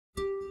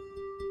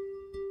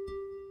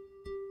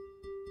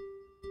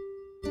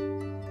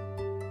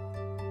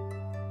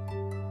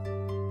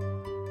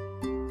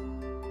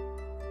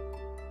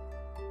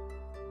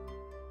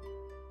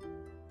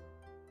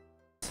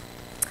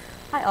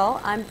Hi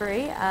all, I'm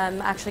Brie.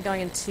 I'm actually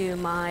going into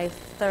my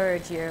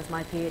third year of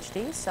my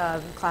PhD, so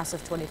I'm class of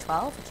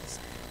 2012, which is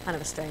kind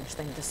of a strange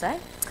thing to say.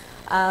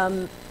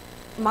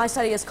 My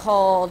study is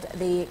called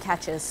the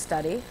Catches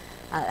Study.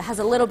 It has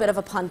a little bit of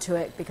a pun to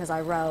it because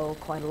I row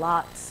quite a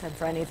lot, and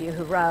for any of you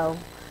who row,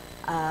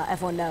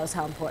 everyone knows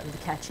how important the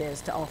catch is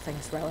to all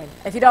things rowing.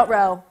 If you don't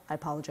row, I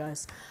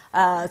apologize.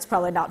 It's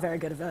probably not very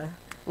good of a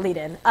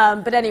lead-in.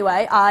 But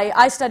anyway,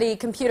 I study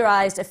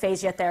computerized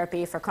aphasia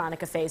therapy for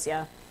chronic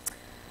aphasia.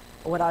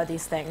 What are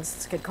these things?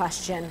 It's a good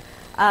question.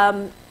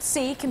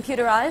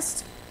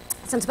 Computerized.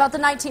 Since about the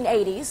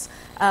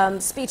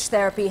 1980s, speech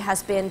therapy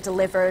has been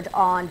delivered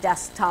on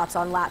desktops,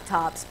 on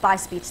laptops, by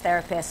speech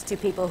therapists to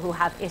people who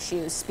have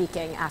issues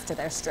speaking after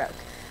their stroke.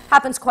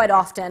 Happens quite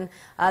often.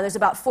 There's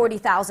about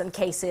 40,000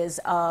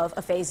 cases of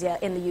aphasia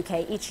in the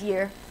UK each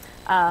year.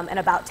 And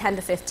about 10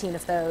 to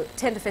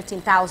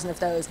 15,000 of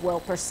those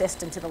will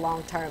persist into the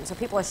long term. So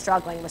people are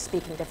struggling with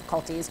speaking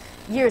difficulties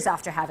years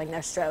after having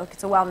their stroke.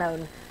 It's a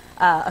well-known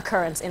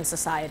occurrence in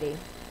society.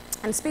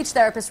 And speech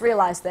therapists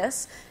realized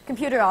this.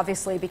 Computer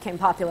obviously became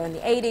popular in the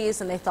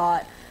 80s, and they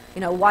thought,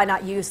 why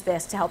not use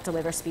this to help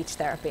deliver speech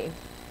therapy?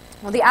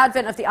 Well, the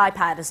advent of the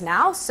iPad is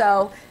now,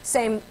 so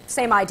same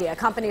idea.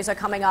 Companies are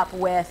coming up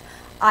with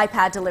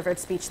iPad-delivered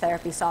speech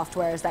therapy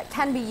softwares that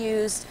can be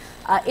used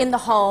in the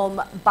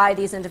home by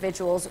these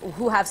individuals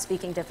who have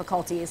speaking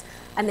difficulties,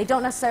 and they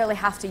don't necessarily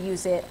have to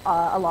use it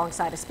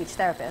alongside a speech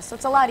therapist. So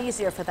it's a lot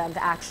easier for them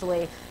to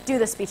actually do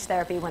the speech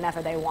therapy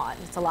whenever they want.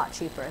 It's a lot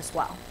cheaper as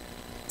well.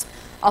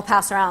 I'll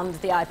pass around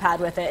the iPad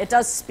with it. It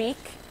does speak,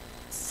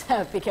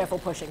 so be careful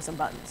pushing some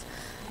buttons.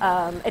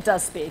 It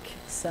does speak,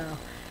 so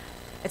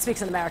it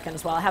speaks in American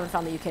as well. I haven't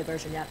found the UK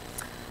version yet.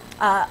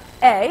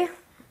 A,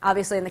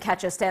 obviously in the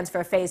Catches, stands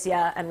for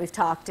aphasia, and we've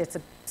talked, it's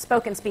a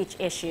spoken speech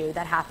issue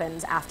that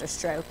happens after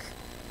stroke.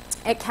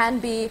 It can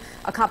be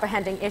a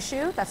comprehending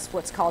issue, that's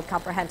what's called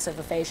comprehensive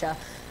aphasia,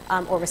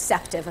 or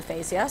receptive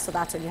aphasia, so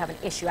that's when you have an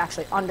issue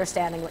actually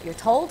understanding what you're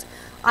told.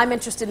 I'm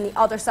interested in the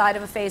other side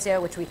of aphasia,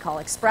 which we call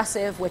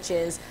expressive, which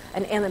is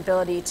an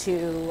inability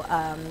to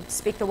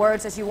speak the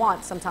words as you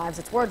want. Sometimes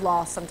it's word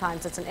loss,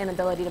 sometimes it's an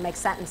inability to make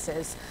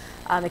sentences.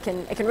 It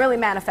can really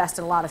manifest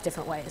in a lot of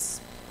different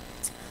ways.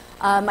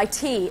 My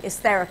T is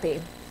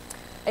therapy.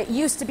 It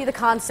used to be the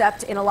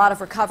concept in a lot of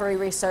recovery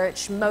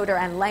research, motor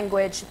and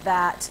language,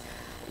 that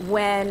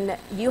when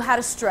you had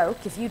a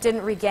stroke, if you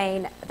didn't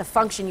regain the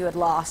function you had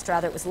lost,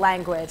 rather it was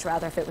language,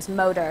 rather if it was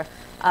motor,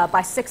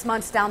 by 6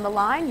 months down the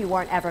line, you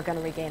weren't ever going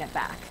to regain it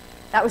back.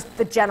 That was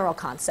the general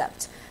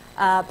concept.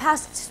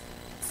 Past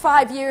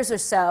 5 years or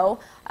so,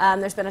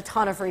 there's been a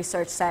ton of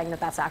research saying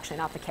that that's actually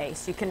not the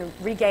case. You can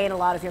regain a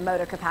lot of your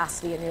motor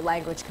capacity and your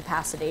language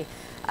capacity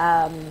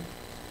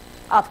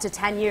up to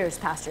 10 years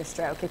past your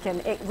stroke.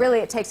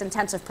 It takes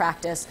intensive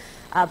practice,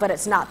 but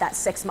it's not that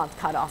 6-month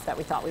cutoff that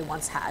we thought we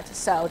once had.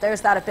 So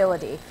there's that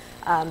ability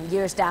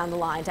years down the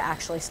line to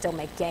actually still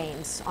make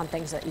gains on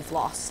things that you've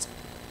lost.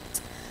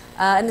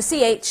 And the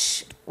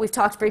CH, we've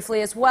talked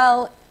briefly as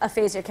well,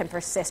 aphasia can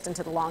persist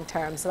into the long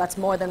term. So that's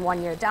more than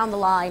 1 year down the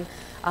line.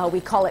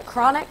 We call it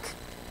chronic,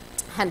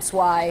 hence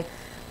why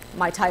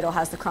my title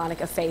has the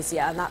chronic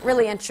aphasia. And that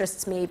really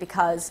interests me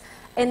because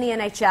in the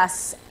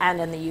NHS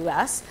and in the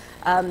US,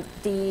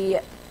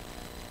 the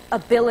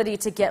ability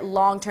to get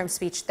long-term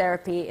speech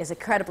therapy is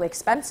incredibly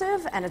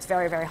expensive, and it's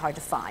very, very hard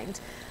to find.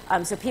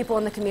 So people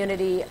in the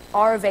community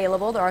are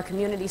available. There are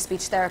community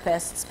speech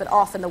therapists, but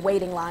often the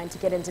waiting line to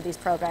get into these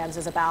programs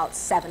is about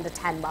 7 to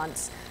 10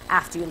 months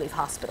after you leave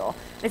hospital.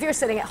 And if you're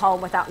sitting at home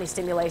without any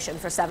stimulation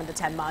for 7 to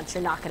 10 months,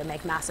 you're not going to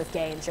make massive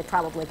gains. You're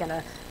probably going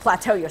to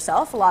plateau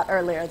yourself a lot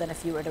earlier than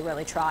if you were to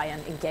really try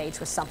and engage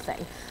with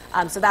something.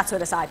 So that's where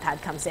this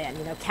iPad comes in.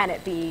 Can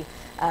it be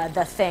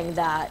the thing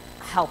that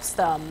helps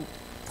them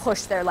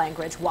push their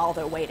language while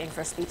they're waiting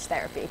for speech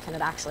therapy? Can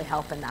it actually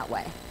help in that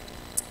way?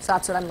 So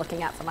that's what I'm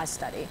looking at for my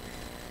study.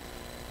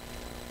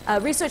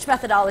 Research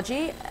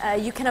methodology,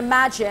 you can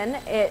imagine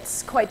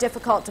it's quite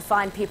difficult to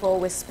find people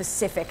with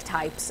specific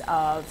types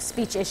of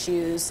speech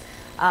issues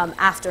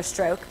after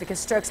stroke, because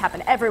strokes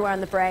happen everywhere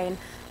in the brain.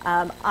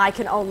 I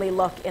can only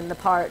look in the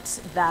part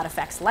that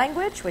affects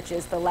language, which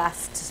is the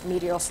left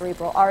medial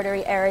cerebral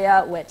artery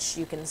area, which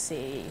you can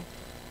see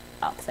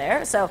up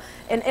there. So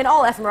in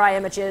all fMRI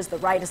images, the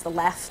right is the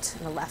left,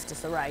 and the left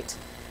is the right.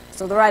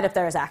 So the right up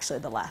there is actually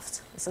the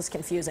left. This is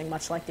confusing,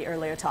 much like the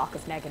earlier talk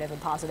of negative and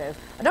positive.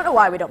 I don't know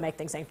why we don't make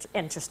things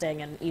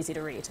interesting and easy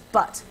to read,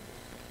 but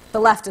the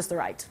left is the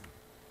right.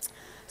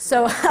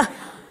 So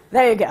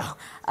there you go.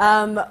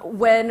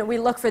 When we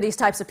look for these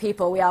types of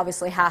people, we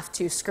obviously have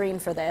to screen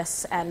for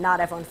this, and not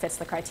everyone fits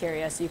the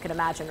criteria, so you can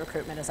imagine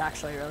recruitment is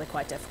actually really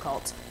quite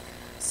difficult.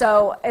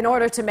 So in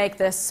order to make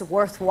this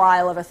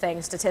worthwhile of a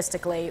thing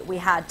statistically, we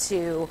had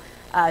to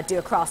do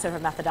a crossover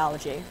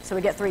methodology. So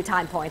we get 3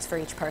 time points for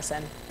each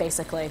person,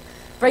 basically.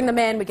 Bring them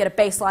in, we get a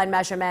baseline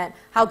measurement.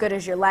 How good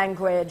is your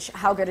language?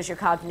 How good is your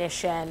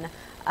cognition?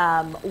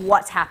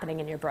 What's happening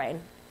in your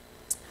brain?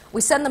 We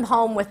send them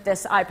home with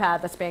this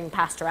iPad that's being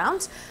passed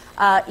around,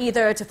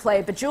 either to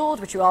play Bejeweled,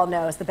 which you all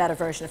know is the better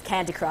version of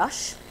Candy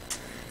Crush.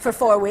 for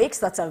 4 weeks.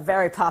 That's a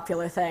very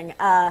popular thing,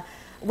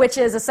 which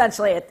is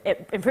essentially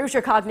it improves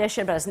your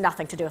cognition, but has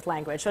nothing to do with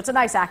language. So it's a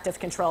nice active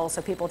control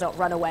so people don't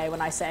run away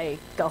when I say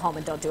go home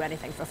and don't do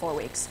anything for 4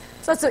 weeks.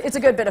 So it's a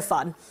good bit of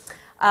fun.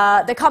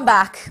 They come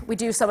back, we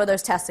do some of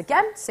those tests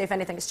again, see if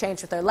anything's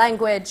changed with their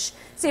language,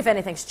 see if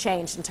anything's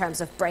changed in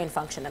terms of brain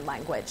function and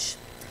language.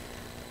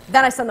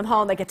 Then I send them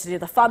home, they get to do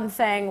the fun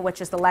thing,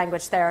 which is the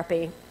language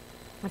therapy,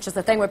 which is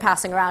the thing we're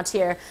passing around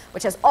here,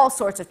 which has all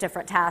sorts of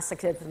different tasks. It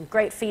gives them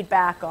great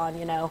feedback on,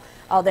 you know,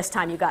 oh, this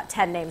time you got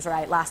 10 names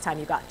right, last time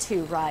you got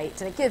 2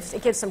 right. And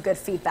it gives some good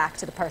feedback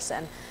to the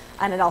person.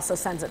 And it also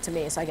sends it to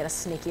me, so I get a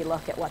sneaky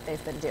look at what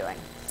they've been doing.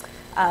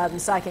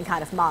 So I can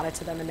kind of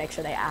monitor them and make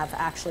sure they have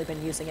actually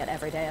been using it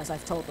every day as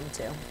I've told them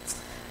to.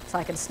 So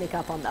I can sneak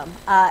up on them.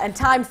 And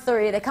time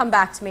 3, they come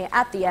back to me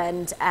at the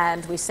end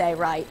and we say,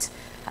 right,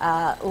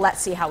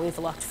 let's see how we've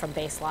looked from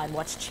baseline,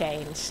 what's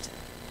changed,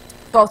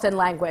 both in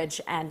language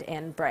and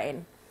in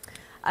brain.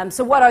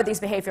 So what are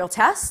these behavioral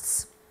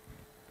tests?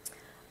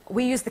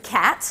 We use the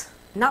cat,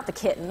 not the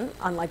kitten,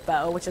 unlike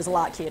Bo, which is a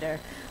lot cuter.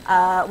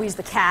 We use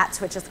the cat,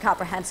 which is the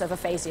comprehensive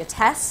aphasia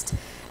test.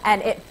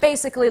 And it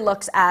basically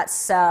looks at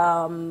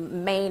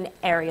some main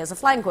areas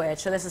of language.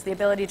 So this is the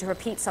ability to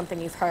repeat something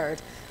you've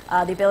heard,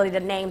 the ability to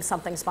name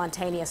something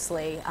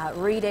spontaneously,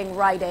 reading,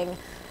 writing,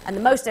 and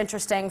the most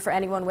interesting for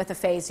anyone with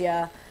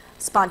aphasia,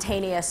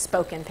 spontaneous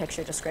spoken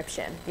picture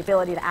description, the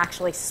ability to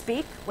actually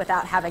speak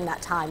without having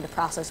that time to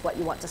process what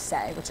you want to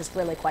say, which is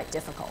really quite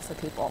difficult for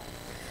people.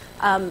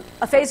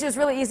 Aphasia is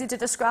really easy to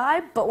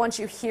describe, but once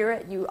you hear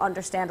it, you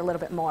understand a little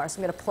bit more. So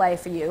I'm going to play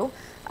for you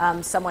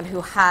someone who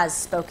has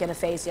spoken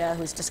aphasia,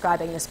 who's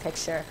describing this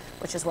picture,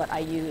 which is what I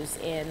use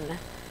in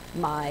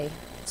my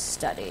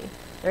study.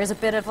 There is a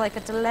bit of like a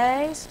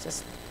delay, so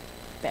just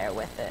bear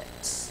with it.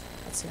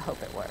 Let's see,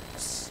 hope it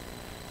works.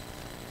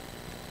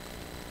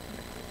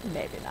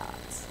 Maybe not.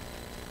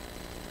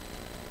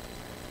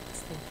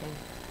 Just thinking.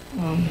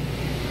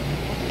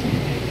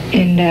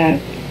 In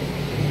the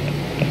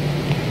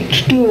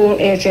stool,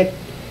 is it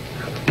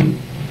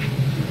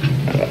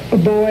a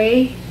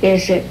boy?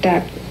 Is it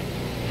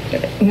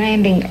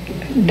landing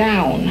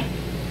down?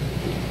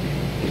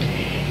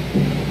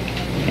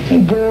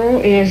 Girl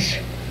is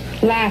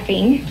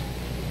laughing,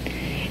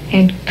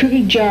 and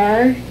cookie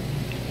jar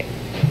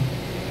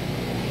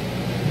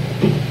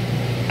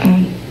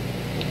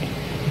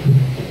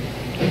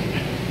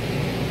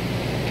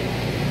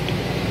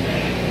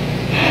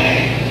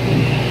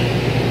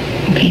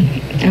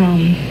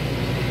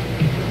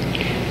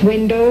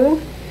window,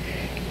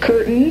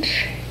 curtains,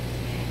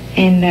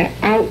 and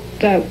out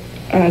the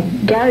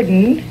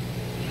garden,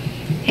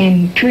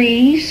 and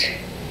trees,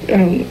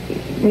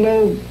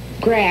 low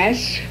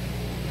grass.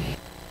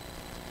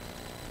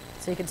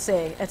 So you can see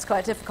it's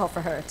quite difficult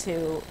for her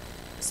to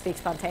speak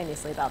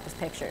spontaneously about this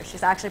picture.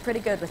 She's actually pretty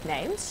good with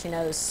names. She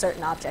knows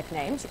certain object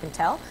names, you can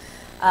tell,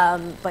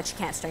 but she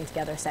can't string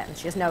together a sentence.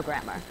 She has no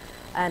grammar.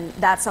 And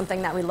that's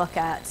something that we look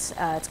at.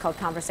 It's called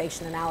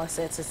conversation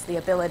analysis. It's the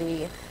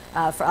ability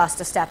for us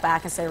to step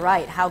back and say,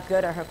 right, how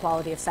good are her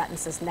quality of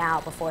sentences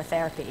now before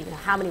therapy? You know,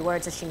 how many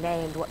words has she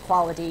named? What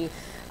quality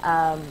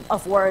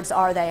of words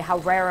are they? How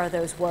rare are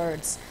those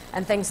words?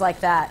 And things like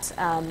that.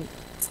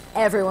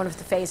 Everyone with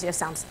aphasia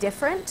sounds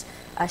different.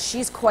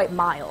 She's quite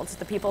mild.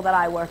 The people that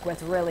I work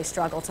with really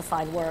struggle to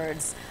find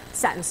words.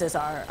 Sentences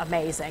are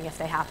amazing if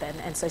they happen.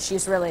 And so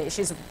she's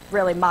a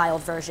really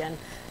mild version.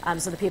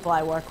 So the people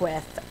I work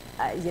with,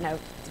 you know,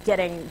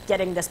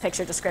 getting this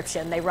picture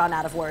description, they run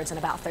out of words in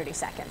about 30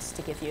 seconds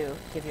to give you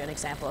an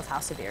example of how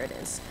severe it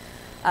is.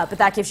 But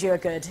that gives you a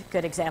good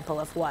example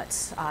of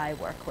what I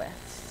work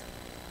with.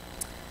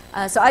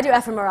 So I do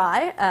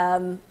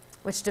fMRI,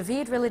 which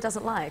David really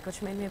doesn't like,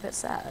 which made me a bit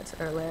sad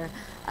earlier.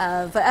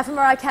 But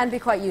fMRI can be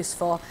quite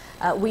useful.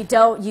 We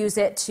don't use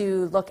it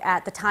to look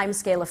at the time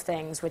scale of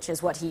things, which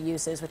is what he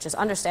uses, which is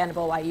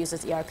understandable why he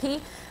uses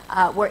ERP.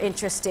 We're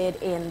interested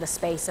in the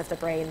space of the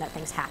brain that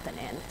things happen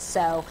in.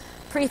 So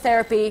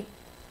pre-therapy,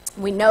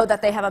 we know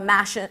that they have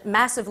a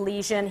massive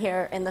lesion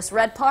here in this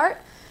red part.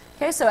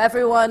 Okay, so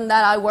everyone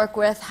that I work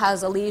with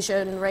has a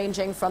lesion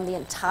ranging from the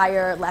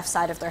entire left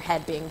side of their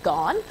head being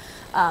gone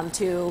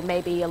to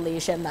maybe a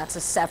lesion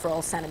that's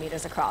several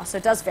centimeters across. So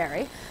it does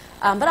vary.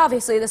 But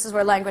obviously, this is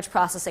where language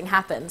processing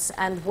happens.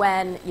 And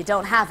when you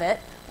don't have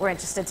it, we're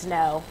interested to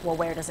know, well,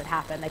 where does it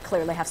happen? They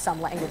clearly have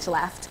some language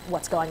left.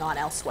 What's going on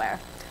elsewhere?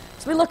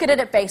 So we look at it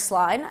at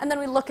baseline, and then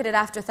we look at it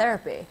after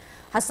therapy.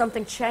 Has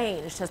something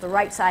changed? Has the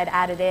right side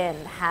added in?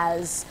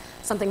 Has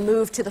something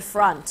moved to the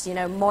front? You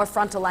know, more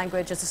frontal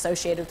language is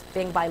associated with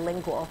being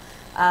bilingual,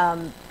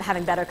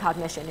 having better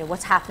cognition. You know,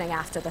 what's happening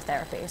after the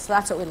therapy? So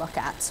that's what we look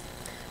at.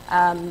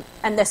 And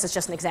this is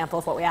just an example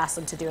of what we ask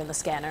them to do in the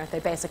scanner.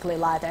 They basically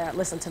lie there,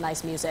 listen to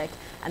nice music,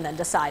 and then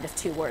decide if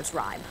 2 words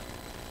rhyme,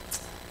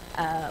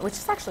 which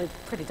is actually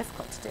pretty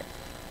difficult to do.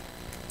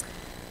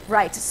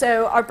 Right,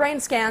 so our brain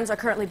scans are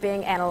currently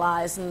being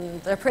analyzed,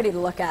 and they're pretty to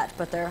look at,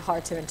 but they're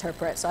hard to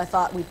interpret, so I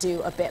thought we'd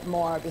do a bit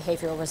more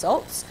behavioral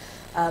results.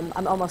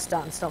 I'm almost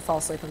done, so don't fall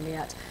asleep on me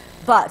yet.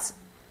 But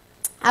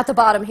At the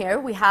bottom here,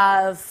 we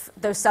have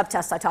those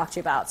subtests I talked to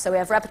you about. So we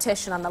have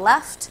repetition on the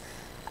left,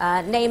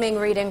 naming,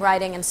 reading,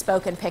 writing, and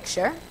spoken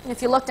picture. And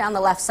if you look down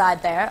the left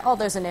side there, all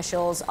those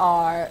initials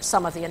are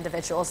some of the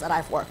individuals that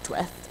I've worked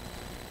with.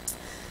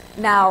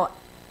 Now,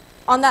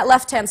 on that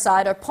left-hand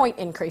side are point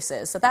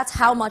increases. So that's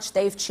how much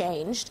they've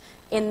changed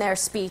in their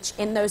speech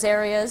in those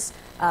areas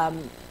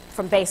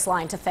from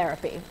baseline to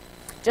therapy.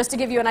 Just to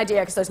give you an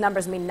idea, because those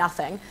numbers mean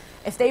nothing,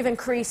 if they've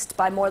increased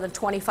by more than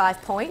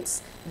 25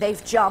 points,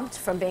 they've jumped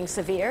from being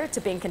severe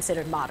to being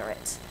considered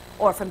moderate,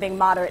 or from being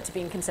moderate to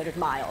being considered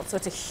mild. So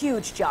it's a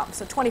huge jump.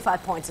 So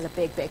 25 points is a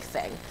big, big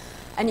thing.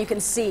 And you can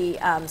see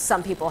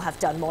some people have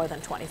done more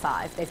than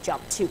 25. They've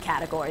jumped 2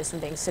 categories from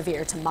being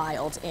severe to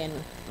mild in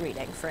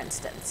reading, for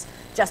instance,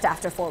 just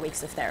after 4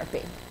 weeks of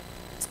therapy.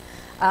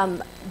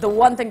 The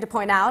one thing to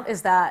point out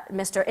is that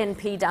Mr.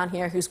 NP down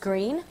here, who's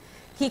green,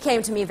 he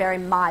came to me very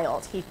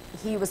mild.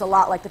 He was a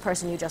lot like the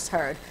person you just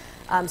heard.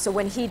 So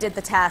when he did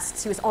the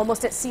tests, he was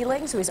almost at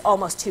ceiling, so he's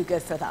almost too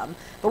good for them.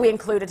 But we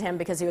included him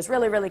because he was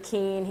really, really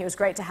keen. He was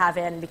great to have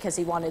in because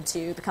he wanted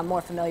to become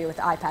more familiar with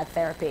iPad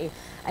therapy.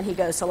 And he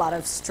goes to a lot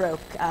of stroke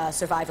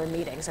survivor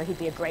meetings, so he'd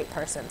be a great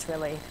person to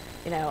really,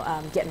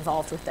 get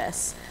involved with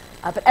this.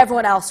 But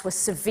everyone else was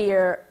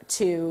severe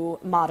to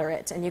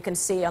moderate. And you can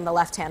see on the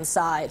left-hand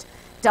side,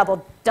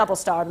 double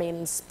star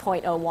means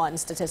 0.01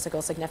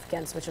 statistical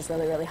significance, which is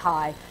really, really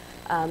high.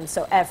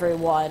 So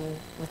everyone,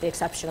 with the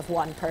exception of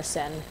one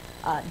person,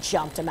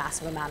 jumped a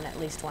massive amount in at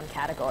least one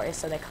category.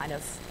 So they kind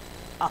of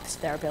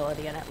upped their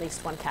ability in at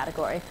least one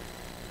category.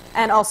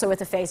 And also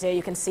with aphasia,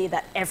 you can see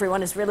that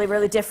everyone is really,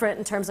 really different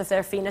in terms of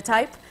their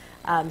phenotype.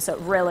 So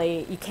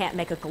really, you can't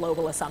make a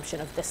global assumption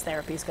of this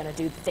therapy is going to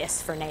do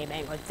this for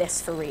naming or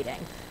this for reading.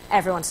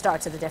 Everyone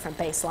starts at a different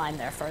baseline,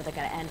 therefore they're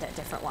going to end at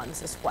different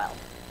ones as well.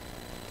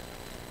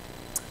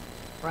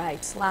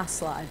 Right, last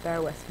slide,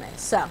 bear with me.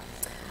 So,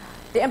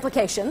 the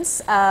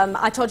implications.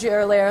 I told you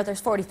earlier there's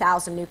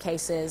 40,000 new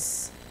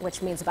cases,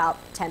 which means about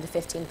 10 to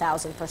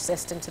 15,000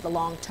 persist into the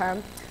long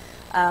term.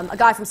 A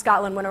guy from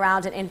Scotland went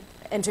around and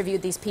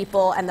interviewed these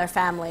people and their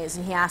families,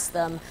 and he asked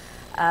them,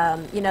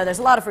 there's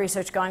a lot of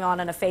research going on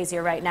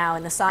aphasia right now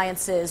in the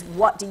sciences.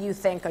 What do you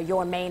think are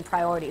your main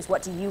priorities?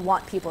 What do you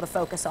want people to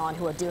focus on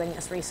who are doing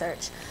this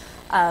research?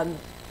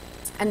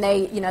 And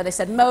they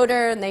said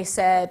motor, and they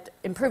said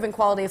improving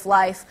quality of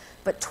life,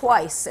 but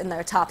twice in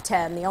their top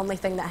 10, the only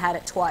thing that had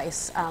it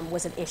twice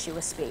was an issue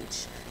with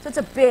speech. So it's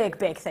a big,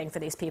 big thing for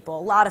these people.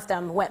 A lot of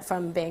them went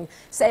from being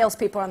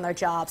salespeople on their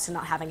jobs to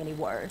not having any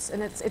words.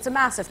 And it's a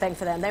massive thing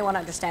for them. They want to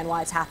understand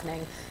why it's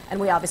happening, and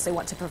we obviously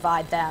want to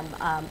provide them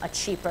a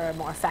cheaper,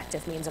 more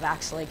effective means of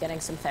actually getting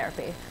some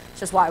therapy,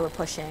 which is why we're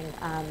pushing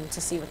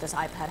to see what this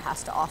iPad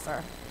has to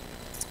offer.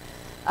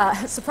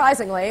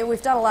 Surprisingly,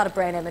 we've done a lot of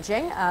brain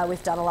imaging,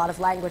 we've done a lot of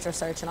language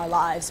research in our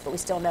lives, but we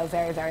still know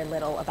very, very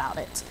little about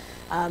it.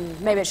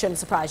 Maybe it shouldn't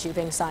surprise you,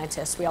 being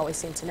scientists, we always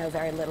seem to know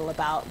very little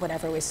about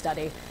whatever we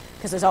study,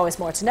 because there's always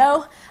more to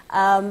know.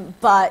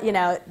 But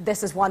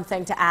this is one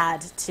thing to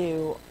add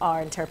to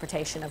our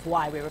interpretation of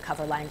why we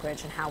recover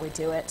language and how we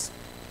do it.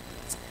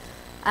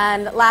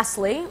 And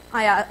lastly,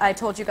 I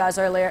told you guys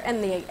earlier,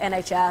 in the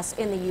NHS,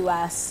 in the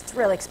US, it's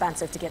really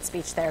expensive to get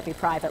speech therapy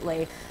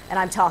privately. And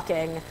I'm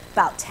talking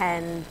about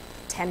 10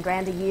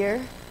 grand a year,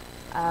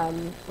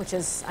 which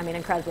is,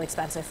 incredibly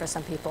expensive for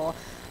some people.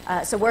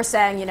 So we're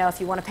saying, if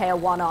you want to pay a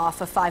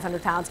one-off of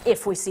 £500,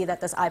 if we see that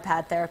this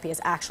iPad therapy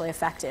is actually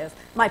effective,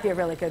 might be a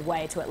really good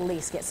way to at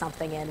least get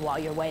something in while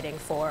you're waiting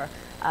for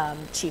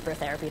cheaper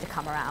therapy to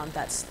come around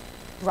that's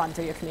run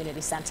through your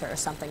community center or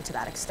something to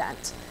that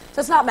extent. So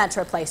it's not meant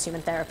to replace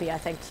human therapy. I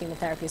think human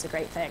therapy is a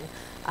great thing,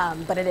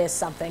 but it is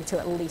something to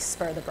at least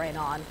spur the brain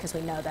on, because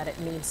we know that it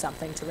means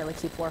something to really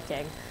keep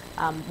working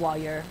while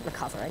you're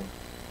recovering.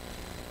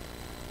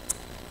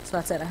 So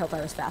that's it. I hope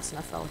I was fast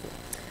enough for all of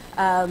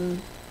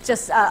you.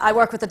 I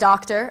work with a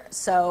doctor,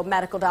 so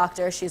medical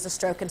doctor. She's a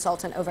stroke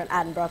consultant over at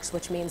Addenbrooke's,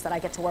 which means that I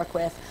get to work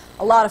with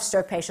a lot of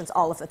stroke patients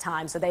all of the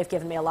time. So they've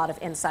given me a lot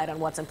of insight on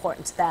what's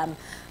important to them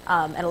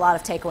and a lot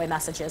of takeaway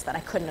messages that I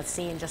couldn't have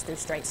seen just through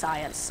straight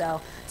science. So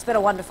it's been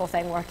a wonderful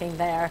thing working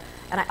there.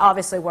 And I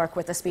obviously work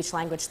with a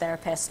speech-language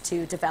therapist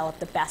to develop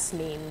the best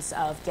means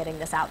of getting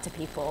this out to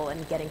people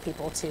and getting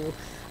people to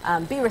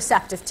be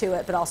receptive to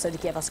it, but also to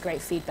give us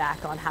great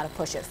feedback on how to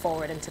push it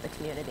forward into the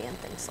community and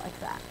things like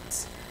that.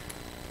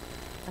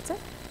 That's it.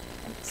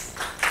 Thanks.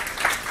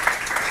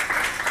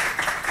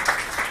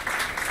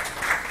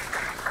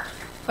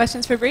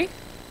 Questions for Brie?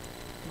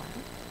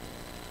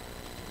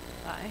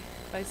 Bye.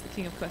 Bye's the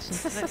king of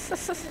questions.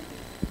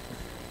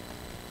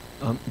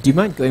 Do you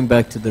mind going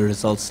back to the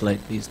results slide,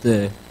 please?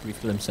 The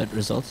refilm set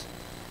results.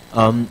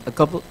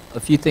 A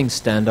few things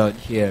stand out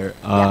here.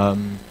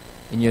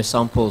 In your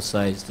sample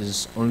size,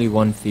 there's only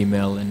 1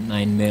 female and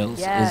 9 males.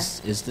 Yeah.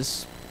 Is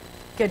this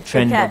Good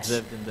trend catch.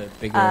 observed in the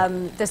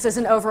bigger? This is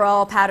an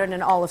overall pattern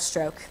in all of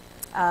stroke.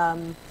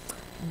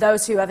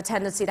 Those who have a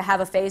tendency to have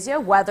aphasia,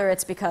 whether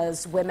it's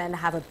because women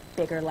have a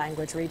bigger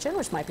language region,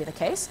 which might be the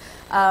case,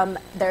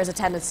 there's a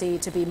tendency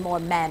to be more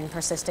men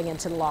persisting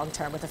into the long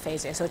term with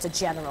aphasia. So it's a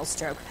general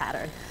stroke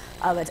pattern.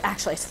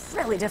 It's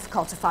really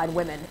difficult to find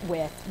women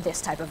with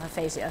this type of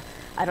aphasia.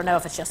 I don't know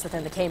if it's just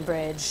within the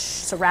Cambridge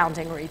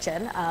surrounding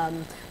region,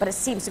 but it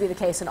seems to be the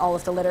case in all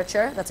of the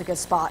literature. That's a good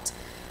spot.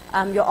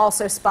 You'll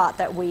also spot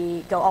that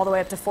we go all the way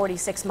up to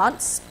 46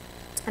 months.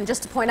 And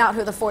just to point out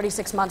who the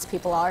 46 months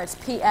people are, it's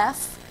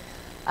PF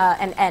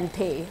and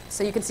NP.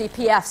 So you can see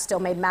PF still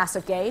made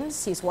massive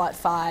gains. He's, what,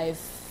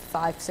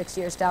 6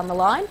 years down the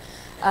line?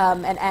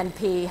 And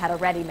NP had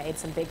already made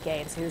some big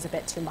gains. He was a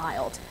bit too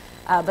mild.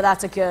 But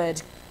that's a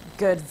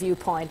good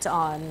viewpoint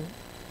on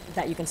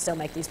that you can still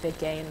make these big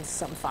gains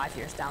some 5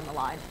 years down the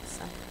line.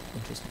 So.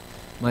 Interesting.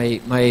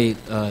 My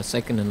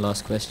second and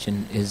last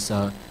question is,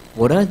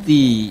 what are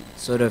the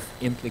sort of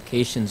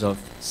implications of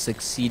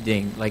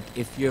succeeding? Like,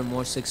 if you're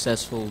more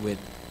successful with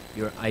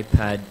your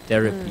iPad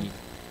therapy,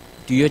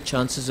 do your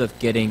chances of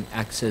getting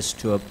access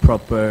to a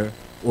proper,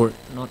 or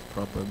not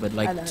proper, but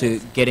like to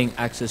getting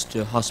access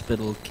to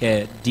hospital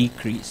care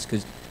decrease?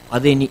 Because are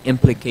there any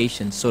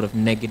implications, sort of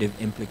negative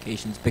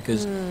implications?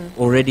 Because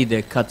already there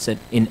are cuts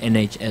in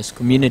NHS.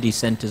 Community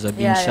centres are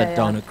being shut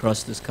down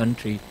across this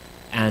country.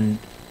 And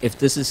if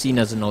this is seen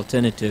as an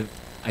alternative,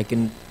 I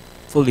can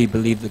fully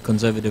believe the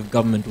Conservative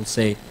government will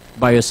say,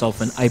 buy yourself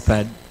an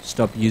iPad,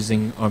 stop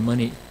using our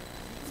money.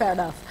 Fair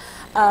enough.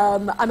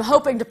 I'm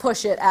hoping to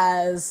push it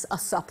as a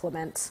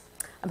supplement.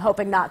 I'm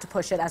hoping not to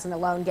push it as an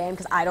alone game,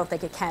 because I don't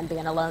think it can be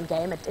an alone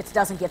game. It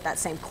doesn't get that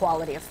same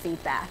quality of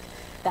feedback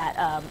that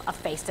a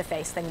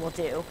face-to-face thing will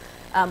do.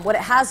 What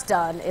it has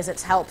done is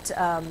it's helped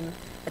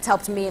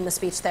me and the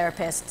speech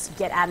therapists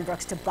get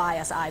Addenbrooke's to buy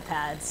us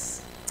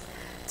iPads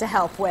to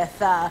help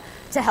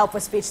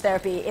with speech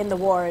therapy in the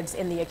wards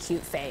in the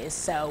acute phase.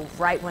 So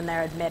right when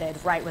they're admitted,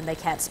 right when they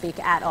can't speak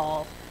at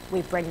all,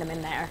 we bring them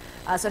in there.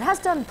 So it has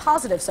done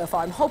positive so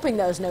far. I'm hoping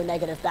there's no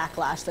negative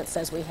backlash that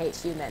says we hate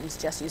humans,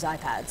 just use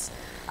iPads,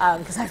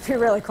 because I'd be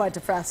really quite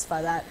depressed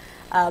by that.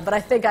 But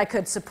I think I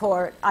could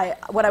support,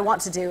 what I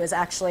want to do is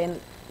actually,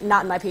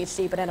 not in my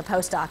PhD, but in a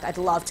postdoc, I'd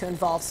love to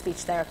involve speech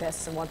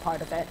therapists in one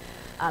part of it,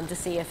 to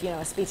see if,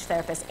 a speech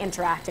therapist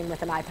interacting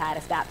with an iPad,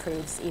 if that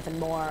proves even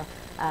more,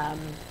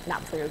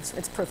 not proves,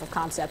 it's proof of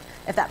concept,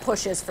 if that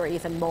pushes for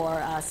even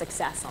more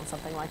success on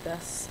something like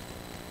this.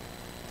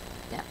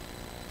 Yeah.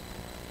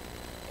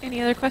 Any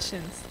other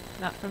questions?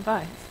 Not from Vi.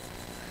 Yeah,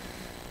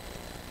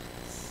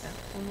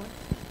 one more.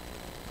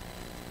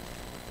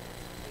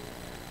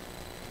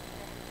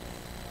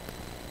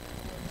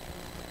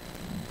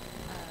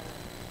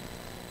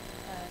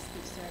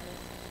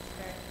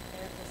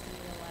 Therapist in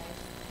your life,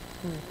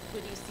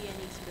 would you see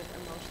any sort of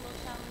emotional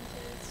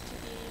challenges to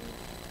being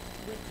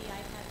with the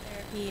iPad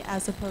therapy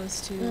as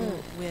opposed to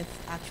with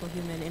actual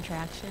human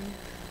interaction?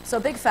 So a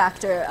big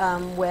factor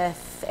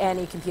with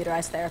any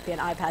computerized therapy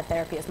and iPad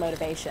therapy is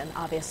motivation,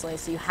 obviously.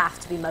 So you have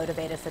to be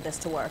motivated for this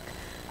to work.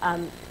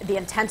 The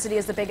intensity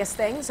is the biggest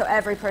thing. So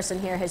every person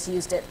here has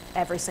used it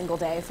every single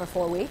day for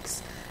 4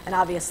 weeks. And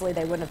obviously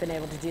they wouldn't have been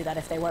able to do that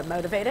if they weren't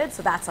motivated.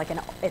 So that's like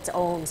its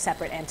own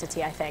separate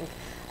entity, I think.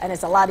 And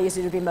it's a lot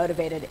easier to be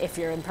motivated if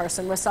you're in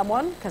person with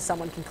someone, because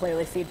someone can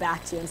clearly feed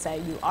back to you and say,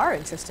 you are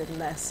interested in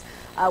this.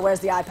 Whereas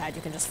the iPad,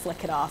 you can just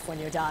flick it off when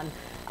you're done.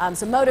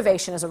 So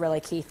motivation is a really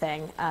key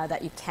thing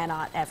that you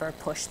cannot ever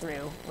push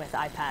through with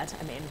iPad.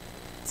 I mean,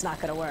 it's not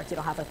going to work. You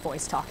don't have a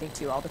voice talking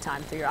to you all the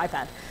time through your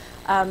iPad.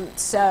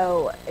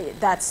 So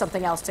that's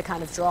something else to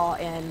kind of draw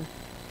in,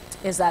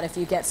 is that if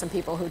you get some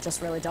people who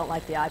just really don't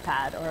like the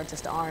iPad or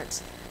just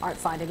aren't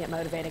finding it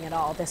motivating at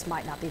all, this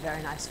might not be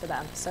very nice for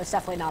them. So it's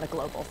definitely not a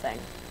global thing.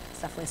 It's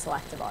definitely a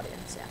selective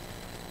audience, yeah.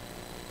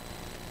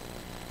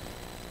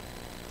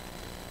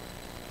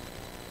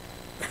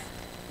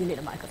 You need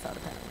a microphone,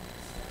 apparently.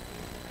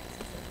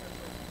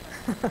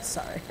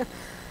 Sorry.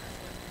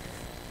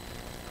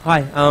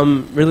 Hi,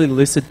 really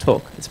lucid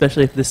talk,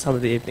 especially at this time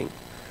of the evening.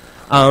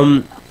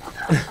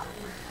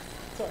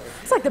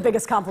 It's like the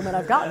biggest compliment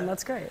I've gotten.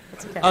 That's great.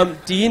 That's okay.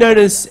 Do you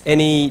notice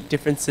any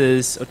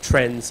differences or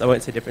trends, I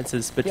won't say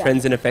differences, but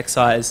trends in effect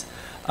size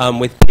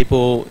with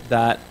people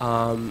that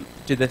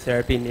do the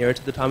therapy nearer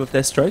to the time of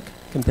their stroke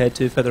compared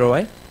to further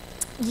away?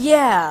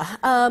 Yeah,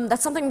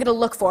 that's something I'm going to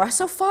look for.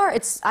 So far,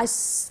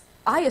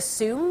 I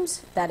assumed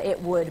that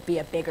it would be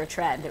a bigger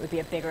trend. It would be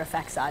a bigger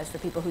effect size for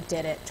people who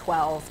did it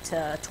 12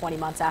 to 20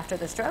 months after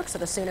the stroke, so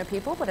the sooner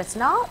people, but it's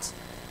not,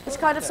 which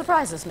kind of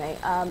surprises me.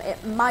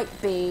 It might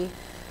be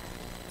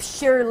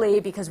purely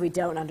because we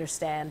don't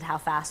understand how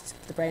fast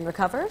the brain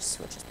recovers,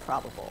 which is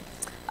probable.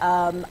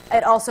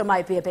 It also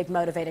might be a big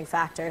motivating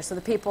factor. So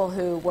the people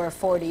who were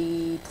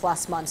 40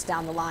 plus months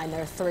down the line,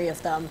 there are 3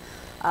 of them,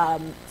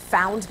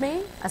 found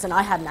me, as in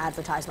I hadn't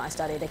advertised my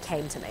study. They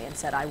came to me and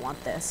said, I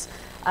want this.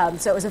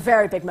 So it was a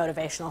very big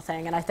motivational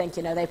thing, and I think,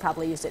 they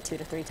probably used it 2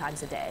 to 3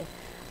 times a day.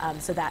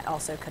 So that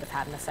also could have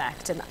had an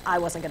effect, and I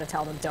wasn't going to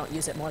tell them don't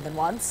use it more than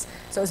once.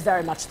 So it was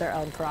very much their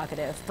own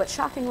prerogative. But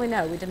shockingly,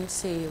 no, we didn't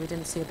see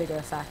a bigger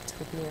effect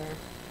with mirror.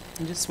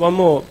 And just one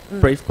more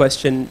brief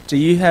question. Do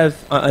you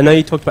have, I know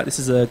you talked about this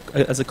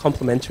as a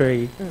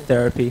complementary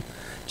therapy.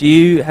 Do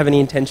you have any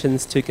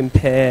intentions to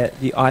compare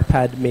the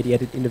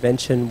iPad-mediated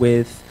intervention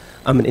with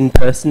an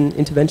in-person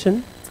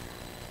intervention?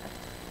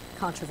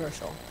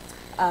 Controversial.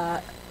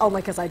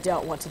 Only because I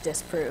don't want to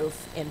disprove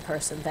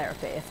in-person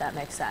therapy, if that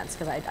makes sense,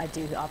 because I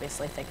do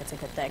obviously think it's a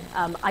good thing.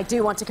 I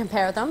do want to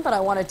compare them, but I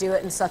want to do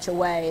it in such a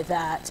way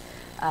that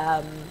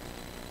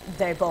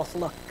they both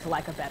look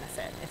like a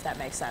benefit, if that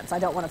makes sense. I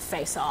don't want to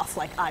face off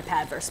like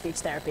iPad versus speech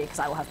therapy, because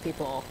I will have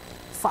people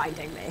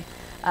finding me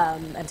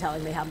and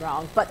telling me I'm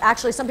wrong. But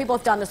actually, some people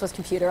have done this with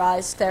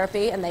computerized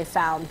therapy, and they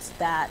found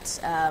that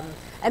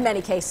in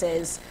many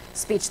cases,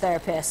 speech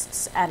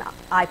therapists and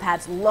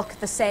iPads look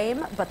the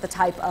same, but the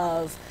type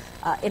of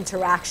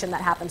interaction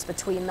that happens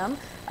between them,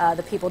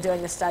 the people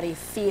doing the study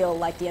feel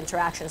like the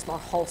interaction is more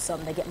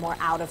wholesome. They get more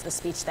out of the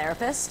speech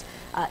therapist,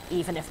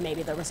 even if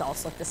maybe the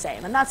results look the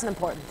same. And that's an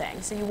important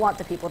thing. So you want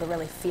the people to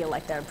really feel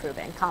like they're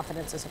improving.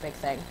 Confidence is a big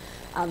thing.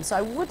 So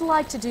I would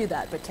like to do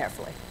that, but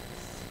carefully.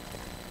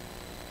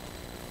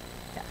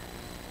 Yeah.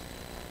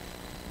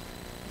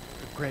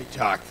 Great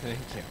talk, thank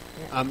you.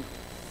 Yeah.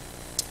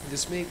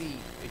 This may be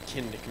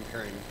akin to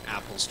comparing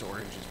apples to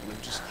oranges, but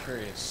I'm just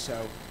curious.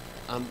 So,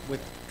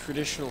 with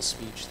traditional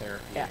speech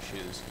therapy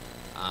issues,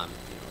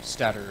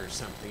 stutter or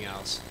something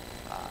else,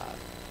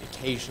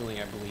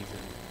 occasionally, I believe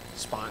in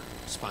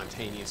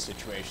spontaneous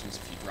situations,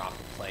 if you drop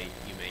a plate,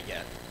 you may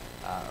get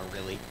a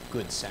really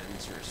good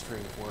sentence or a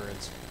string of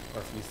words, or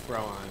if you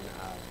throw on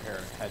a pair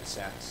of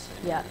headsets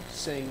and you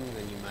sing,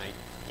 then you might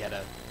get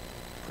a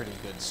pretty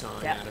good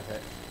song out of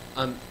it.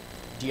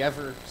 Do you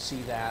ever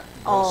see that?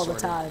 All the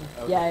time.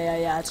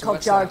 Okay. Yeah. It's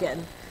called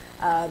jargon.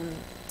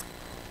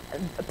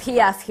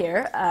 PF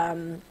here,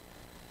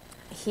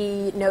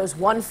 he knows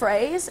one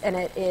phrase, and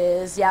it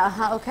is,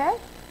 okay,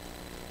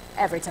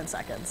 every 10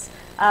 seconds.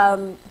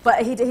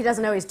 But he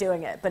doesn't know he's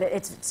doing it. But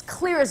it's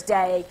clear as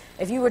day.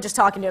 If you were just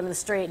talking to him in the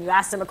street and you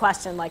asked him a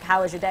question like,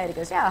 how was your day? And he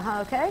goes,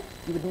 okay.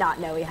 You would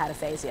not know he had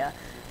aphasia.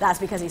 That's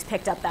because he's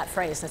picked up that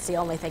phrase. That's the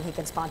only thing he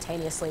can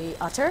spontaneously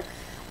utter.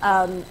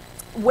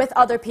 With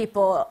other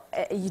people,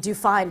 you do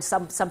find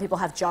some people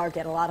have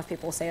jargon. A lot of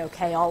people say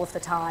okay all of the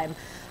time.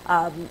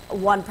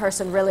 One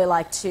person really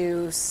liked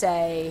to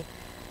say,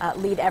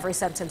 lead every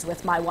sentence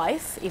with my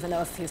wife, even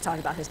though if he was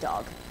talking about his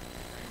dog.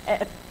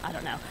 I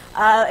don't know.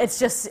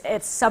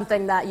 It's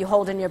something that you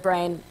hold in your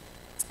brain,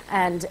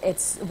 and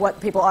it's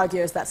what people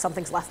argue is that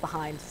something's left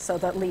behind. So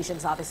the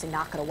lesion's obviously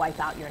not going to wipe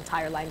out your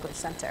entire language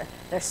center.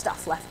 There's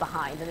stuff left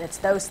behind, and it's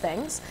those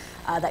things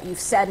that you've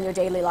said in your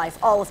daily life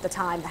all of the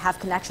time that have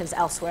connections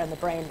elsewhere in the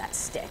brain that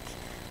stick.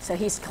 So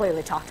he's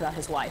clearly talked about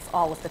his wife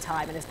all of the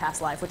time in his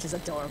past life, which is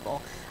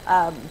adorable.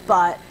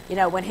 But,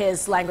 when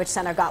his language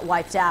center got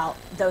wiped out,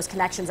 those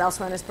connections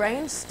elsewhere in his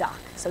brain stuck.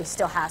 So he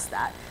still has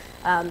that.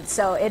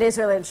 So it is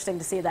really interesting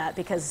to see that,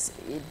 because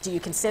do you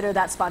consider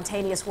that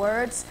spontaneous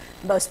words?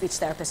 Most speech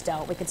therapists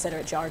don't. We consider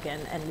it jargon,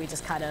 and we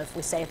just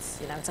we say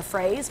it's, it's a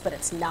phrase, but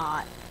it's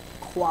not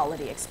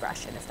quality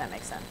expression, if that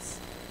makes sense.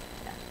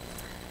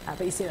 Yeah.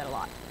 But you see that a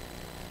lot.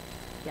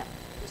 Yeah.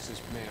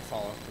 May I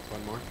follow up with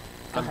one more?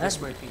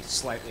 This might be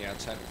slightly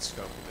outside of the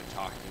scope of the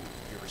talk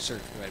and your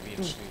research, but I'd be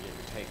interested to get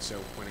your take. So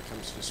when it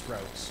comes to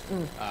strokes,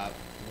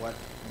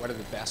 what are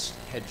the best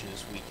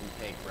hedges we can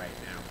take right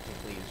now,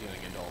 particularly as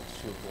young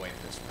adults, to avoid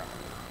this problem?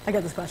 I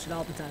get this question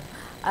all the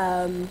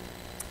time.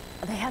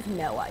 They have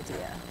no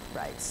idea,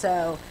 right?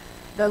 So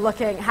they're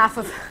looking,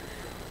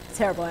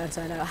 terrible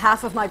answer, I know.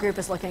 Half of my group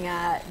is looking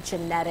at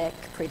genetic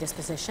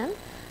predisposition.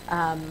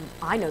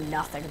 I know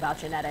nothing about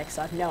genetics,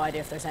 so I have no idea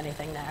if there's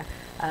anything there.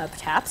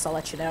 Perhaps I'll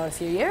let you know in a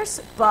few years.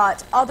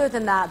 But other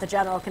than that, the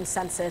general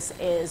consensus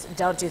is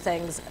don't do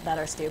things that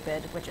are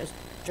stupid, which is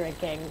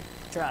drinking,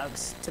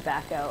 drugs,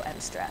 tobacco,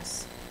 and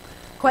stress.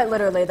 Quite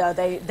literally, though,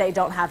 they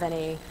don't have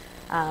any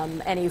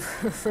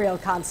real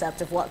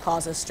concept of what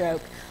causes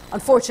stroke.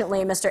 Unfortunately,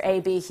 Mr.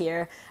 A.B.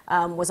 here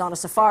was on a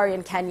safari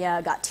in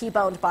Kenya, got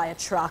T-boned by a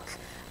truck,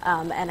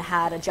 and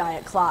had a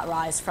giant clot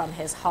rise from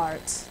his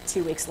heart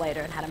 2 weeks later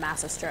and had a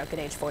massive stroke at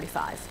age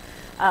 45.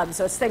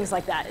 So it's things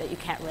like that you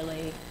can't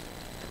really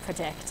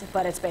predict,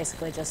 but it's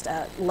basically just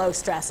low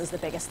stress is the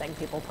biggest thing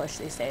people push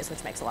these days,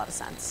 which makes a lot of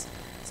sense.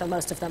 So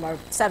most of them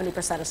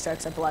 70% of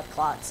strokes are blood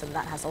clots, and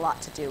that has a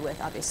lot to do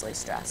with, obviously,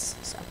 stress.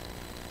 So,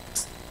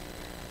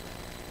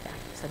 yeah,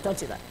 so don't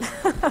do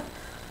that.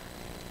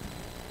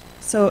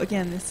 So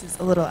again, this is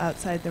a little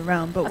outside the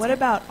realm, but what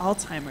about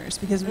Alzheimer's?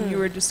 Because when you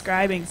were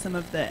describing some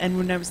of and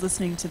when I was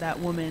listening to that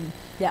woman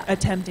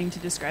attempting to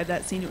describe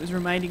that scene, it was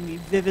reminding me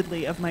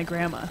vividly of my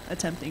grandma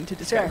attempting to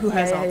describe who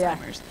has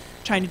Alzheimer's,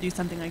 trying to do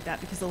something like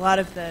that, because a lot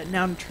of the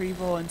noun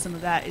retrieval and some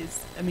of that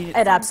is,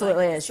 it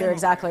absolutely is. You're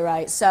exactly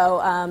right.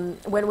 So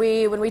when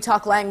we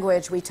talk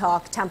language, we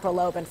talk temporal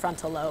lobe and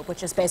frontal lobe,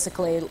 which is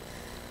basically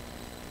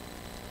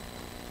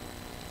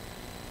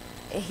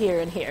here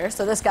and here.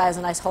 So this guy has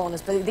a nice hole in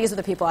his, but these are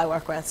the people I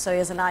work with. So he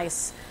has a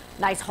nice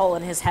hole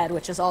in his head,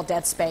 which is all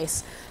dead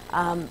space.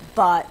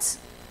 But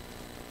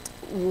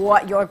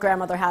what your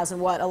grandmother has and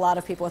what a lot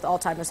of people with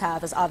Alzheimer's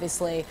have is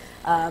obviously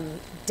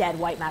dead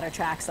white matter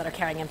tracts that are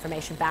carrying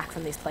information back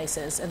from these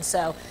places. And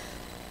so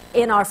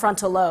in our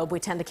frontal lobe,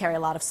 we tend to carry a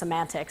lot of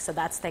semantics, so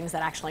that's things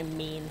that actually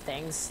mean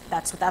things.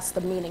 That's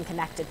the meaning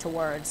connected to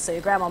words. So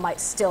your grandma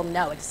might still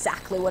know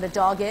exactly what a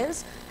dog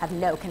is, have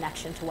no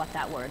connection to what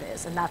that word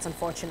is. And that's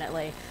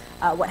unfortunately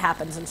what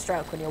happens in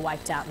stroke when you're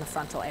wiped out in the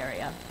frontal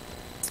area.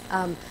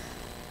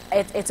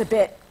 It's a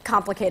bit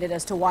complicated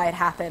as to why it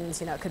happens.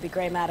 You know, it could be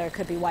gray matter, it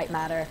could be white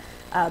matter,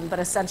 but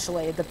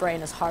essentially the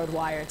brain is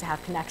hardwired to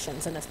have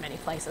connections in as many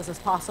places as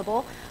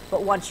possible.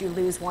 But once you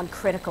lose one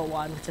critical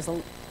one, which is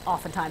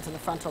oftentimes in the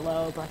frontal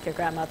lobe, like your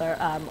grandmother,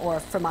 or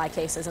for my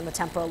cases in the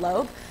temporal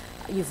lobe,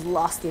 you've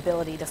lost the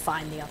ability to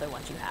find the other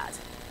ones you had.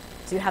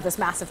 So you have this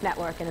massive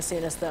network, and as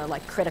soon as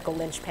the critical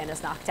linchpin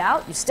is knocked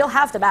out, you still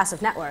have the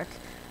massive network.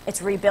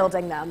 It's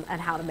rebuilding them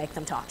and how to make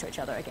them talk to each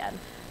other again.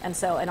 And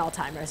so in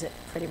Alzheimer's, it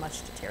pretty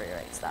much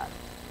deteriorates that,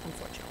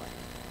 unfortunately.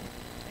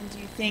 And do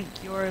you think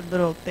your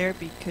little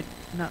therapy could,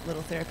 not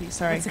little therapy,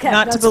 sorry, It's okay,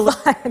 not no, to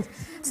belittle.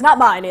 It's not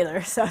mine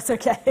either, so it's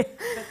okay.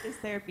 But this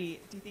therapy,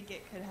 do you think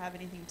it could have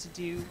anything to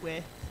do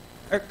with,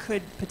 or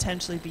could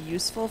potentially be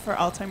useful for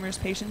Alzheimer's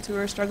patients who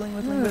are struggling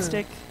with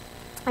linguistic?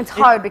 It's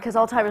hard because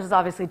Alzheimer's is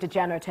obviously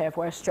degenerative,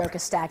 whereas stroke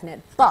is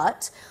stagnant.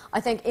 But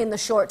I think in the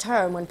short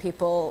term, when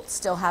people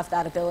still have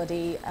that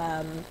ability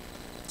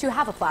to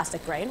have a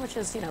plastic brain, which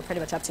is pretty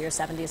much up to your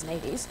 70s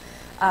and 80s,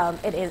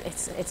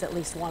 it's at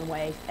least one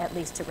way, at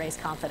least to raise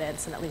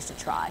confidence and at least to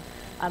try.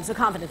 So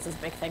confidence is a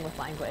big thing with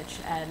language,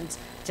 and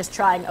just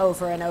trying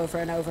over and over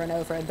and over and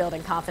over and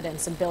building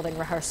confidence and building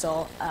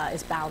rehearsal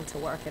is bound to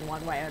work in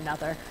one way or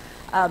another.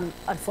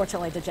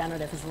 Unfortunately,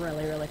 degenerative is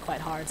really, really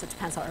quite hard, so it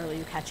depends how early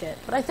you catch it.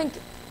 But I think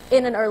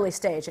in an early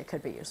stage, it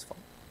could be useful.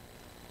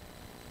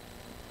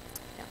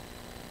 Yeah.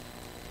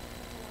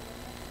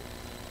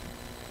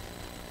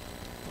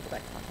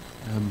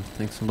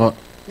 Thanks a lot.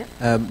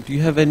 Yep. Do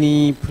you have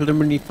any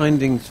preliminary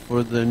findings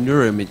for the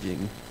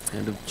neuroimaging?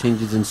 Kind of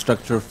changes in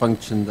structure or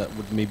function that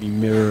would maybe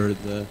mirror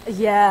the...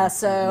 Yeah,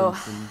 so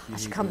improvements in I should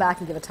behavior? come back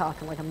and give a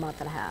talk in like a month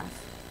and a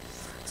half.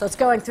 So it's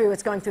going through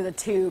the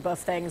tube of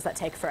things that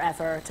take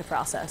forever to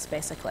process,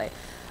 basically.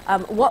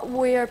 What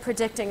we're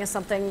predicting is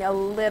something a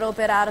little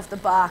bit out of the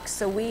box.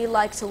 So we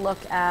like to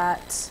look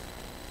at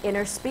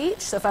inner speech.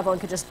 So if everyone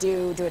could just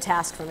do a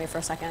task for me for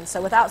a second.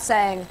 So without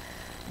saying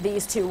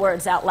these two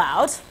words out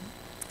loud,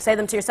 say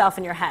them to yourself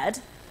in your head.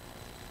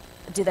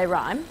 Do they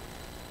rhyme?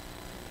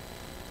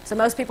 So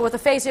most people with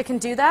aphasia can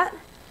do that,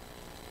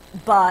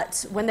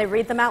 but when they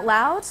read them out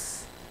loud,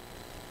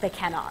 they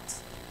cannot.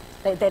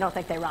 They don't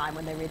think they rhyme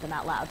when they read them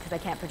out loud because they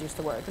can't produce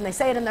the word. When they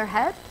say it in their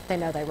head, they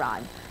know they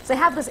rhyme. So they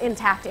have this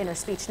intact inner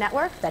speech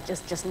network that's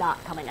just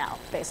not coming out,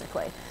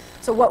 basically.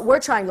 So what we're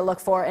trying to look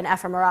for in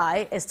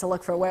fMRI is to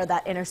look for where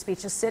that inner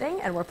speech is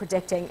sitting, and we're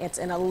predicting it's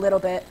in a little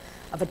bit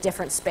of a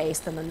different space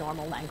than the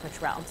normal language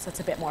realm. So it's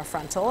a bit more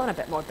frontal and a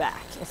bit more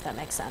back, if that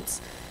makes sense.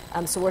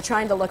 So we're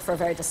trying to look for a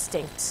very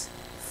distinct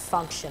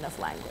function of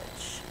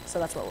language. So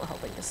that's what we're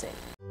hoping to see.